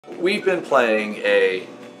We've been playing a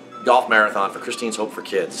golf marathon for Christine's Hope for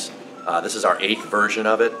Kids. This is our 8th version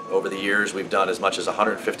of it. Over the years, we've done as much as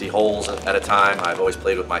 150 holes at a time. I've always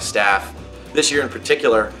played with my staff. This year in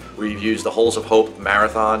particular, we've used the Holes of Hope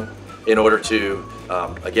Marathon in order to,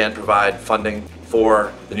 again, provide funding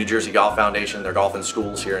for the New Jersey Golf Foundation, their golf in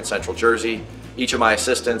schools here in Central Jersey. Each of my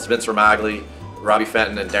assistants, Vince Romagli, Robbie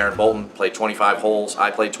Fenton, and Darren Bolton, played 25 holes. I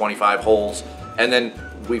played 25 holes. And then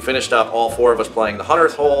we finished up, all 4 of us playing the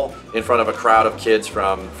 100th hole in front of a crowd of kids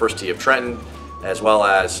from First Tee of Trenton, as well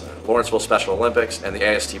as Lawrenceville Special Olympics and the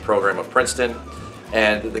AST program of Princeton.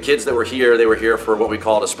 And the kids that were here, they were here for what we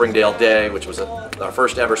called a Springdale Day, which was our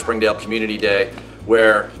first ever Springdale Community Day,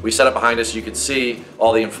 where we set up behind us, you could see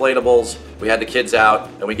all the inflatables. We had the kids out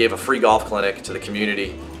and we gave a free golf clinic to the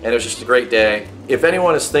community. And it was just a great day. If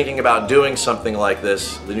anyone is thinking about doing something like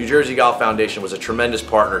this, the New Jersey Golf Foundation was a tremendous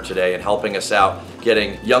partner today in helping us out,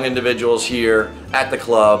 getting young individuals here at the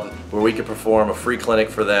club where we could perform a free clinic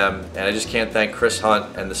for them. And I just can't thank Chris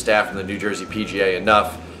Hunt and the staff from the New Jersey PGA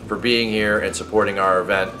enough for being here and supporting our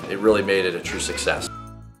event. It really made it a true success.